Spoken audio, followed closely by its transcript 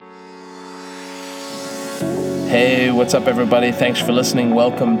Hey, what's up, everybody? Thanks for listening.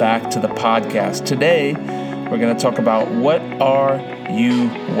 Welcome back to the podcast. Today, we're going to talk about what are you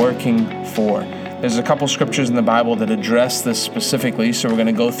working for? There's a couple scriptures in the Bible that address this specifically, so we're going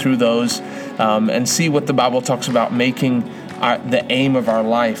to go through those and see what the Bible talks about making the aim of our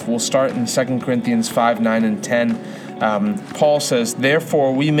life. We'll start in 2 Corinthians 5, 9, and 10. Paul says,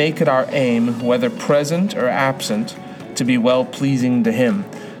 "Therefore we make it our aim, whether present or absent, to be well-pleasing to Him."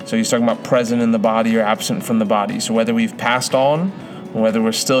 So he's talking about present in the body or absent from the body. So whether we've passed on or whether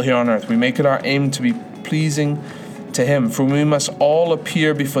we're still here on earth, we make it our aim to be pleasing to Him. For we must all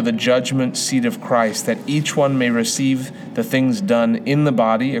appear before the judgment seat of Christ, that each one may receive the things done in the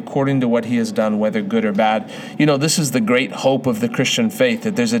body according to what he has done, whether good or bad. You know, this is the great hope of the Christian faith,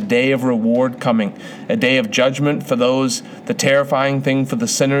 that there's a day of reward coming, a day of judgment for those, the terrifying thing for the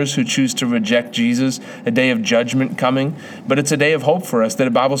sinners who choose to reject Jesus, a day of judgment coming. But it's a day of hope for us, that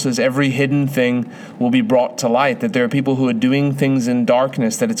the Bible says every hidden thing will be brought to light, that there are people who are doing things in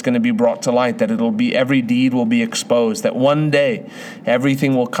darkness, that it's going to be brought to light, that every deed will be exposed, that one day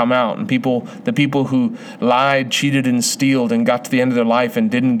everything will come out, and the people who lied, cheated, and stealed and got to the end of their life and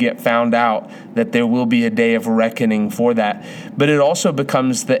didn't get found out, that there will be a day of reckoning for that. But it also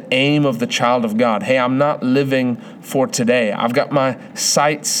becomes the aim of the child of God. Hey, I'm not living for today. I've got my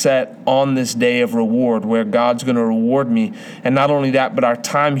sights set on this day of reward where God's going to reward me. And not only that, but our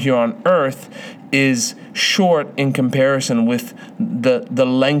time here on earth is short in comparison with the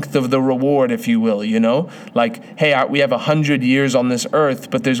length of the reward, if you will, you know? Like, hey, we have 100 years on this earth,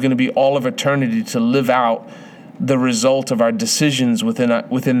 but there's going to be all of eternity to live out the result of our decisions within that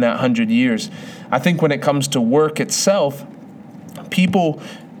 100 years. I think when it comes to work itself, people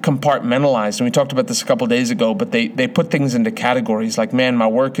compartmentalize, and we talked about this a couple days ago, but they put things into categories like, man, my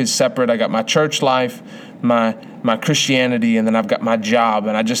work is separate. I got my church life, my Christianity, and then I've got my job,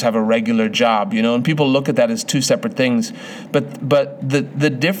 and I just have a regular job, you know, and people look at that as two separate things. But the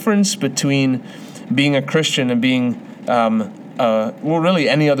difference between being a Christian and being, really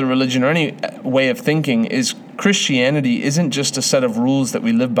any other religion or any way of thinking is Christianity isn't just a set of rules that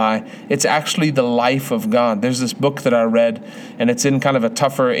we live by. It's actually the life of God. There's this book that I read, and it's in kind of a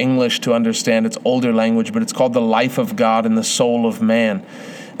tougher English to understand. It's older language, but it's called The Life of God and the Soul of Man.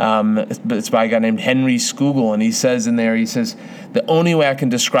 It's by a guy named Henry Scougal, and he says, the only way I can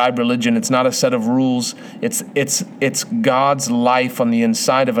describe religion, it's not a set of rules. It's God's life on the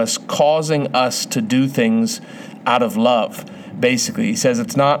inside of us, causing us to do things out of love. Basically, he says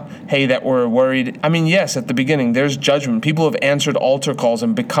it's not, hey, that we're worried. I mean, yes, at the beginning, there's judgment. People have answered altar calls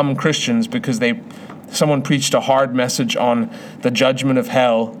and become Christians because someone preached a hard message on the judgment of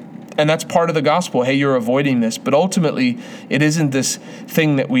hell. And that's part of the gospel. Hey, you're avoiding this. But ultimately, it isn't this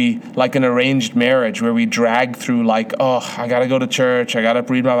thing that we, like an arranged marriage, where we drag through like, oh, I got to go to church, I got to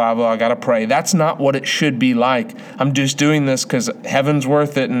read my Bible, I got to pray. That's not what it should be like. I'm just doing this because heaven's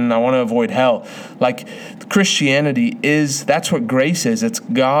worth it and I want to avoid hell. Like, Christianity that's what grace is. It's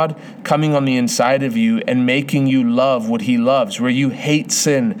God coming on the inside of you and making you love what He loves, where you hate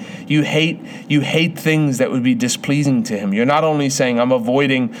sin. You hate things that would be displeasing to Him. You're not only saying, I'm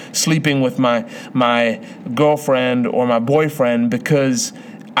avoiding sleeping with my girlfriend or my boyfriend because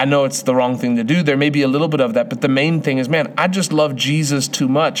I know it's the wrong thing to do. There may be a little bit of that, but the main thing is, man, I just love Jesus too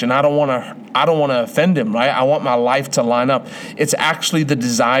much, and I don't want to offend Him, right? I want my life to line up. It's actually the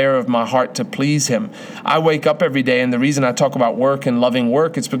desire of my heart to please Him. I wake up every day, and the reason I talk about work and loving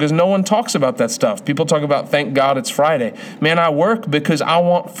work, it's because no one talks about that stuff. People talk about, thank God it's Friday. Man, I work because I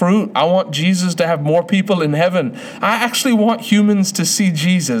want fruit. I want Jesus to have more people in heaven. I actually want humans to see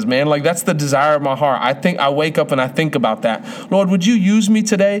Jesus, man. Like, that's the desire of my heart. I wake up and I think about that. Lord, would you use me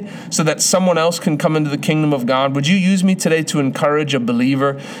today so that someone else can come into the kingdom of God? Would you use me today to encourage a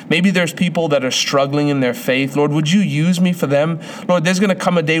believer? Maybe there's people that are struggling in their faith. Lord, would you use me for them? Lord, there's going to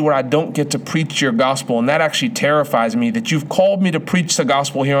come a day where I don't get to preach your gospel, and that actually terrifies me, that you've called me to preach the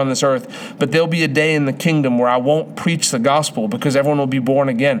gospel here on this earth, but there'll be a day in the kingdom where I won't preach the gospel because everyone will be born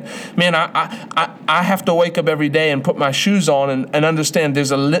again. Man, I have to wake up every day and put my shoes on and understand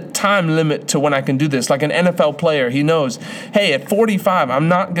there's a time limit to when I can do this. Like an NFL player, he knows, hey, at 45, I'm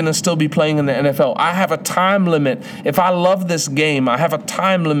not going to still be playing in the NFL. I have a time limit. If I love this game, I have a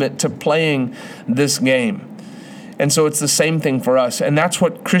time limit to playing this game. And so it's the same thing for us. And that's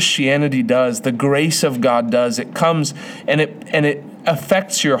what Christianity does. The grace of God does. It comes and it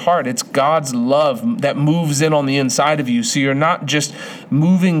affects your heart. It's God's love that moves in on the inside of you. So you're not just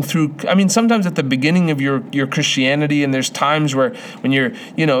moving through. I mean, sometimes at the beginning of your Christianity, and there's times where when you're,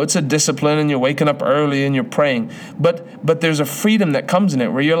 it's a discipline and you're waking up early and you're praying. But there's a freedom that comes in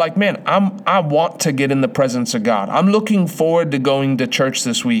it where you're like, man, I want to get in the presence of God. I'm looking forward to going to church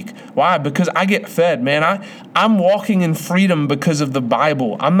this week. Why? Because I get fed, man. I'm walking in freedom because of the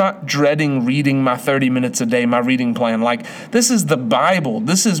Bible. I'm not dreading reading my 30 minutes a day, my reading plan. Like, this is the Bible.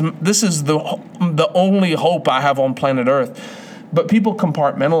 This is the only hope I have on planet Earth. But people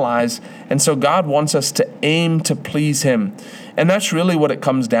compartmentalize, and so God wants us to aim to please Him. And that's really what it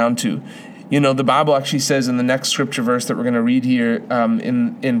comes down to. The Bible actually says in the next scripture verse that we're going to read here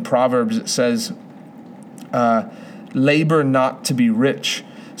in Proverbs, it says, labor not to be rich.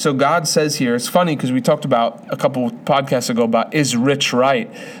 So God says here, it's funny because we talked about a couple podcasts ago about is rich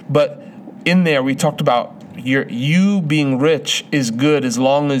right? But in there we talked about you being rich is good as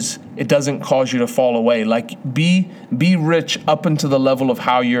long as it doesn't cause you to fall away. Like be rich up into the level of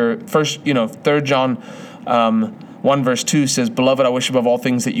how you're first, 3 John 1 verse 2 says, beloved, I wish above all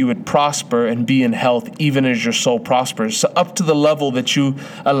things that you would prosper and be in health, even as your soul prospers. So up to the level that you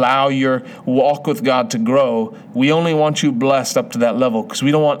allow your walk with God to grow, we only want you blessed up to that level because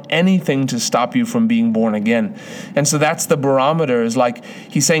we don't want anything to stop you from being born again. And so that's the barometer, is like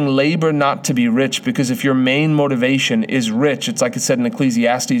he's saying labor not to be rich, because if your main motivation is rich, it's like it said in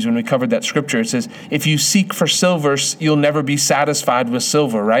Ecclesiastes when we covered that scripture, it says, if you seek for silver, you'll never be satisfied with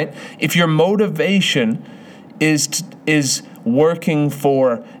silver, right? If your motivation is working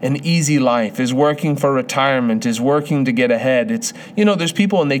for an easy life, is working for retirement, is working to get ahead. It's, there's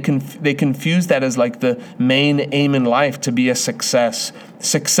people and they confuse that as like the main aim in life, to be a success.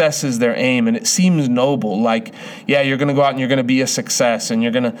 Success is their aim, and it seems noble. Like, yeah, you're going to go out and you're going to be a success, and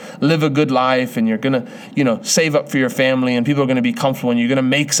you're going to live a good life, and you're going to, save up for your family, and people are going to be comfortable, and you're going to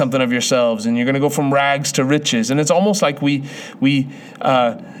make something of yourselves, and you're going to go from rags to riches. And it's almost like we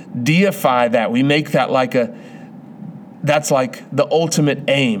deify that. We make that that's like the ultimate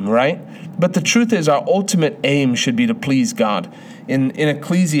aim, right? But the truth is, our ultimate aim should be to please God. In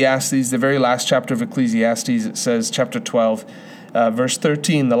Ecclesiastes, the very last chapter of Ecclesiastes, it says, chapter 12, verse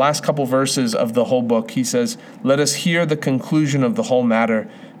 13, the last couple verses of the whole book, he says, let us hear the conclusion of the whole matter.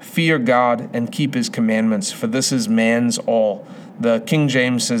 Fear God and keep His commandments, for this is man's all. The King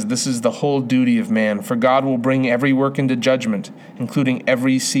James says, this is the whole duty of man, for God will bring every work into judgment, including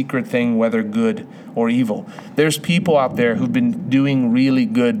every secret thing, whether good or evil. There's people out there who've been doing really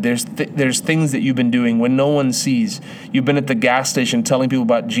good. There's things that you've been doing when no one sees. You've been at the gas station telling people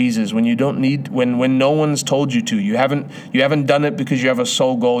about Jesus when you don't need, when no one's told you to. You haven't done it because you have a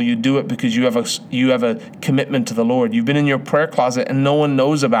soul goal. You do it because you have a commitment to the Lord. You've been in your prayer closet and no one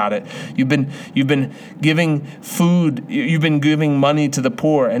knows about it. You've been giving food. You've been giving money to the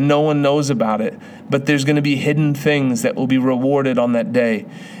poor and no one knows about it. But there's going to be hidden things that will be rewarded on that day.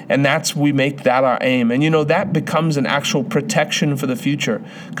 And we make that our aim. And that becomes an actual protection for the future.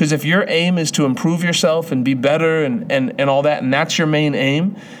 Because if your aim is to improve yourself and be better and all that, and that's your main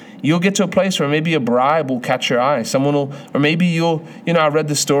aim, you'll get to a place where maybe a bribe will catch your eye. Someone will, or maybe I read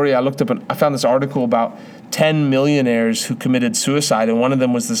the story, I found this article about 10 millionaires who committed suicide. And one of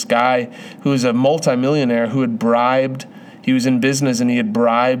them was this guy who was a multimillionaire who had bribed. He was in business and he had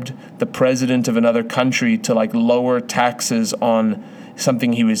bribed the president of another country to lower taxes on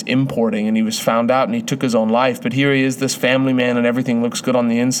something he was importing, and he was found out and he took his own life. But here he is, this family man, and everything looks good on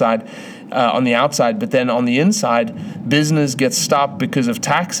the inside, on the outside, but then on the inside, business gets stopped because of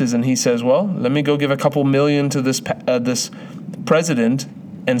taxes, and he says, well, let me go give a couple million to this president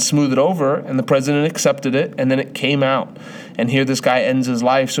and smooth it over, and the president accepted it, and then it came out. And here this guy ends his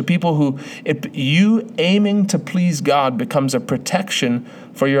life. So people you aiming to please God becomes a protection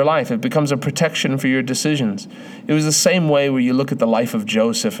for your life. It becomes a protection for your decisions. It was the same way where you look at the life of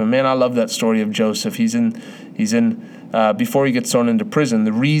Joseph. And man, I love that story of Joseph. He's in before he gets thrown into prison.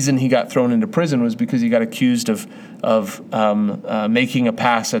 The reason he got thrown into prison was because he got accused of making a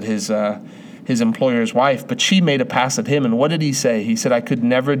pass at his employer's wife, but she made a pass at him. And what did he say? He said, I could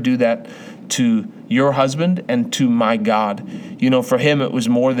never do that to your husband and to my God. For him, it was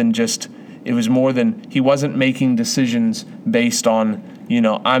more than he wasn't making decisions based on,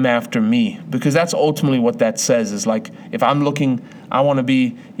 I'm after me. Because that's ultimately what that says, is like, if I'm looking, I want to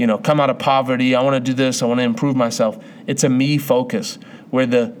be, come out of poverty, I want to do this, I want to improve myself. It's a me focus, where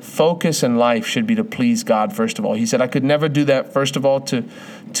the focus in life should be to please God, first of all. He said, I could never do that, first of all, to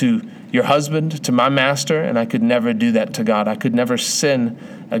your husband, to my master, and I could never do that to God. I could never sin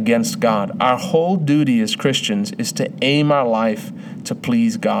against God. Our whole duty as Christians is to aim our life to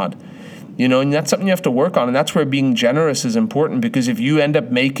please God. And that's something you have to work on. And that's where being generous is important, because if you end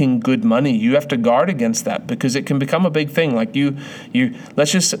up making good money, you have to guard against that, because it can become a big thing. Like you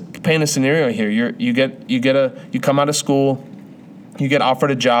let's just paint a scenario here. You come out of school, you get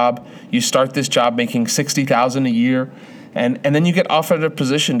offered a job, you start this job making $60,000 a year, and then you get offered a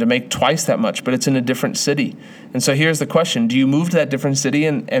position to make twice that much, but it's in a different city. And so here's the question: do you move to that different city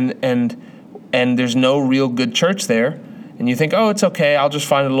and there's no real good church there? And you think, oh, it's okay, I'll just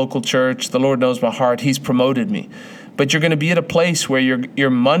find a local church. The Lord knows my heart. He's promoted me. But you're going to be at a place where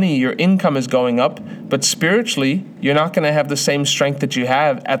your money, your income is going up, but spiritually, you're not going to have the same strength that you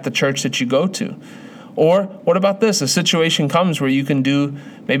have at the church that you go to. Or what about this? A situation comes where you can do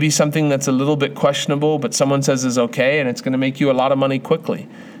maybe something that's a little bit questionable, but someone says is okay, and it's going to make you a lot of money quickly.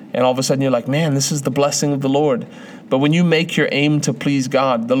 And all of a sudden you're like, man, this is the blessing of the Lord. But when you make your aim to please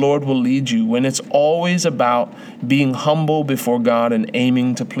God, the Lord will lead you. When it's always about being humble before God and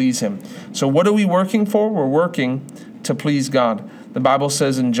aiming to please Him. So what are we working for? We're working to please God. The Bible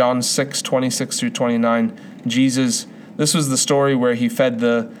says in John 6:26 through 29, Jesus, this was the story where He fed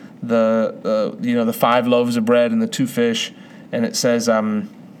the 5 loaves of bread and the 2 fish. And it says,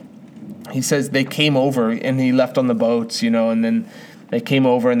 He says they came over and He left on the boats, and then they came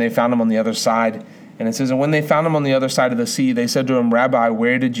over and they found Him on the other side. And it says, and when they found Him on the other side of the sea, they said to Him, Rabbi,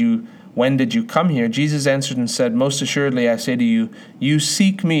 when did you come here? Jesus answered and said, most assuredly, I say to you, you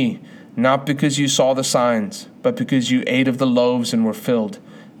seek me, not because you saw the signs, but because you ate of the loaves and were filled.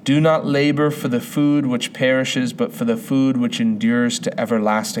 Do not labor for the food which perishes, but for the food which endures to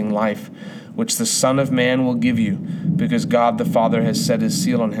everlasting life, which the Son of Man will give you, because God the Father has set His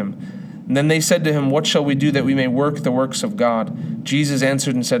seal on Him. And then they said to Him, what shall we do that we may work the works of God? Jesus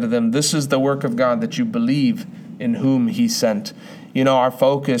answered and said to them, this is the work of God, that you believe in whom He sent. Our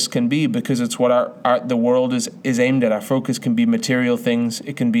focus can be, because it's what the world is aimed at. Our focus can be material things.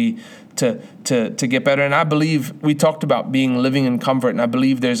 It can be to get better. And I believe we talked about living in comfort, and I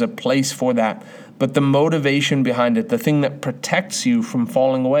believe there's a place for that. But the motivation behind it, the thing that protects you from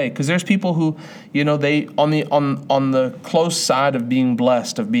falling away, because there's people who, they on the close side of being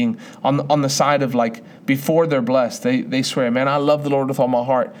blessed, of being on the side of like before they're blessed, they swear, man, I love the Lord with all my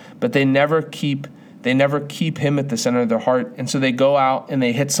heart, but they never keep Him at the center of their heart. And so they go out and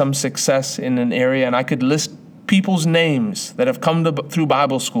they hit some success in an area. And I could list people's names that have come through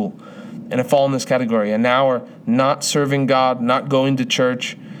Bible school and have fallen in this category, and now are not serving God, not going to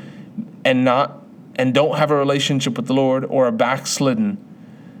church, and don't have a relationship with the Lord, or are backslidden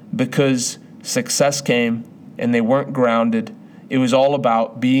because success came and they weren't grounded. It was all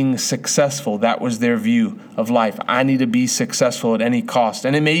about being successful. That was their view of life. I need to be successful at any cost.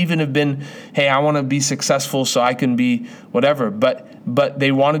 And it may even have been, hey, I want to be successful so I can be whatever. But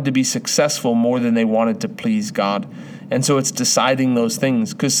they wanted to be successful more than they wanted to please God. And so it's deciding those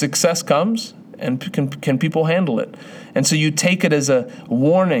things, because success comes, and can people handle it? And so you take it as a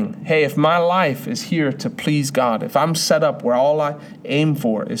warning. Hey, if my life is here to please God, if I'm set up where all I aim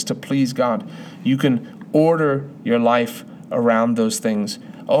for is to please God, you can order your life around those things.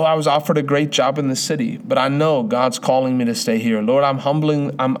 Oh, I was offered a great job in the city, but I know God's calling me to stay here. Lord,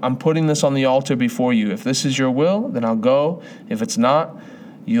 I'm putting this on the altar before you. If this is your will, then I'll go. If it's not,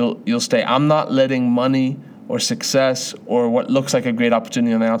 you'll stay. I'm not letting money or success or what looks like a great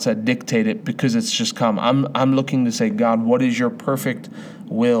opportunity on the outside dictate it, because it's just come. I'm looking to say, God, what is your perfect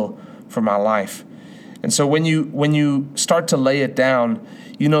will for my life? And so when you start to lay it down,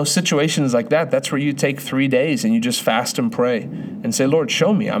 situations like that, that's where you take 3 days and you just fast and pray and say, Lord,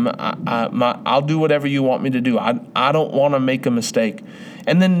 show me. I'll do whatever you want me to do. I don't want to make a mistake.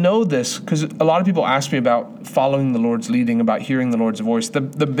 And then know this, because a lot of people ask me about following the Lord's leading, about hearing the Lord's voice. The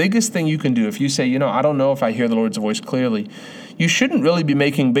biggest thing you can do, if you say, I don't know if I hear the Lord's voice clearly, you shouldn't really be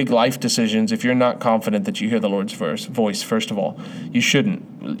making big life decisions if you're not confident that you hear the Lord's voice, first of all. You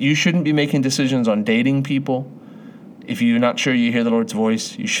shouldn't. You shouldn't be making decisions on dating people if you're not sure you hear the Lord's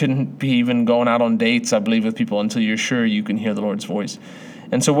voice. You shouldn't be even going out on dates, I believe, with people until you're sure you can hear the Lord's voice.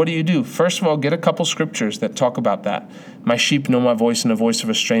 And so what do? First of all, get a couple scriptures that talk about that. My sheep know my voice, and the voice of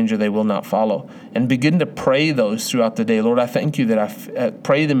a stranger they will not follow. And begin to pray those throughout the day. Lord, I thank you that I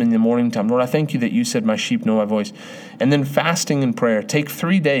pray them in the morning time. Lord, I thank you that you said my sheep know my voice. And then fasting and prayer. Take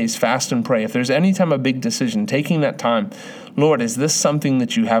 3 days, fast and pray. If there's any time a big decision, taking that time, Lord, is this something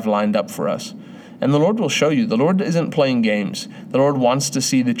that you have lined up for us? And the Lord will show you. The Lord isn't playing games. The Lord wants to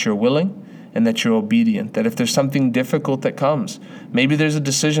see that you're willing and that you're obedient, that if there's something difficult that comes, maybe there's a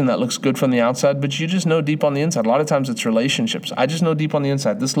decision that looks good from the outside, but you just know deep on the inside. A lot of times it's relationships. I just know deep on the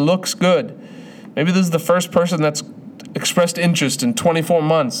inside, this looks good. Maybe this is the first person that's expressed interest in 24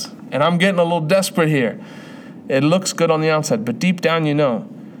 months, and I'm getting a little desperate here. It looks good on the outside, but deep down you know,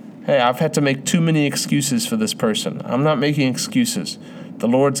 Hey, I've had to make too many excuses for this person. I'm not making excuses. The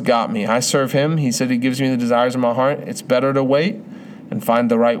Lord's got me. I serve Him. He said He gives me the desires of my heart. It's better to wait and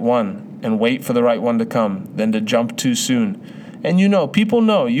find the right one and wait for the right one to come than to jump too soon. And people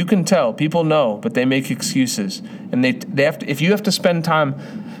know, you can tell, people know, but they make excuses. And they have to, if you have to spend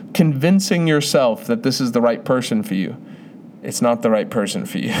time convincing yourself that this is the right person for you, it's not the right person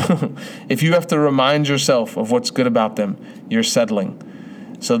for you. If you have to remind yourself of what's good about them, you're settling.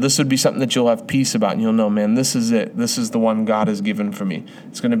 So this would be something that you'll have peace about, and you'll know, man, this is it. This is the one God has given for me.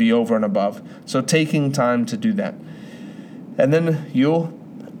 It's going to be over and above. So taking time to do that. And then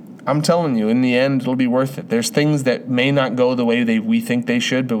I'm telling you, in the end, it'll be worth it. There's things that may not go the way we think they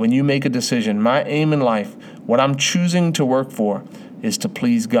should, but when you make a decision, my aim in life, what I'm choosing to work for, is to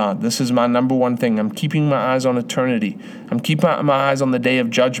please God. This is my number one thing. I'm keeping my eyes on eternity. I'm keeping my eyes on the day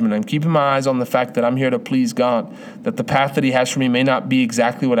of judgment. I'm keeping my eyes on the fact that I'm here to please God, that the path that He has for me may not be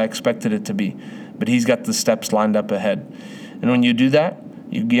exactly what I expected it to be, but He's got the steps lined up ahead. And when you do that,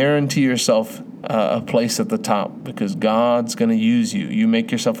 you guarantee yourself a place at the top, because God's going to use you. You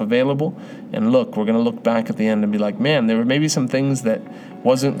make yourself available, and look, we're going to look back at the end and be like, man, there were maybe some things that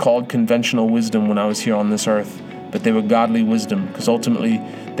wasn't called conventional wisdom when I was here on this earth, but they were godly wisdom, because ultimately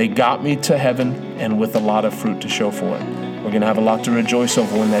they got me to heaven, and with a lot of fruit to show for it. We're going to have a lot to rejoice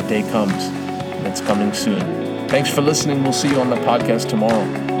over when that day comes, and it's coming soon. Thanks for listening. We'll see you on the podcast tomorrow.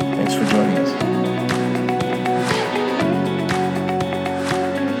 Thanks for joining us.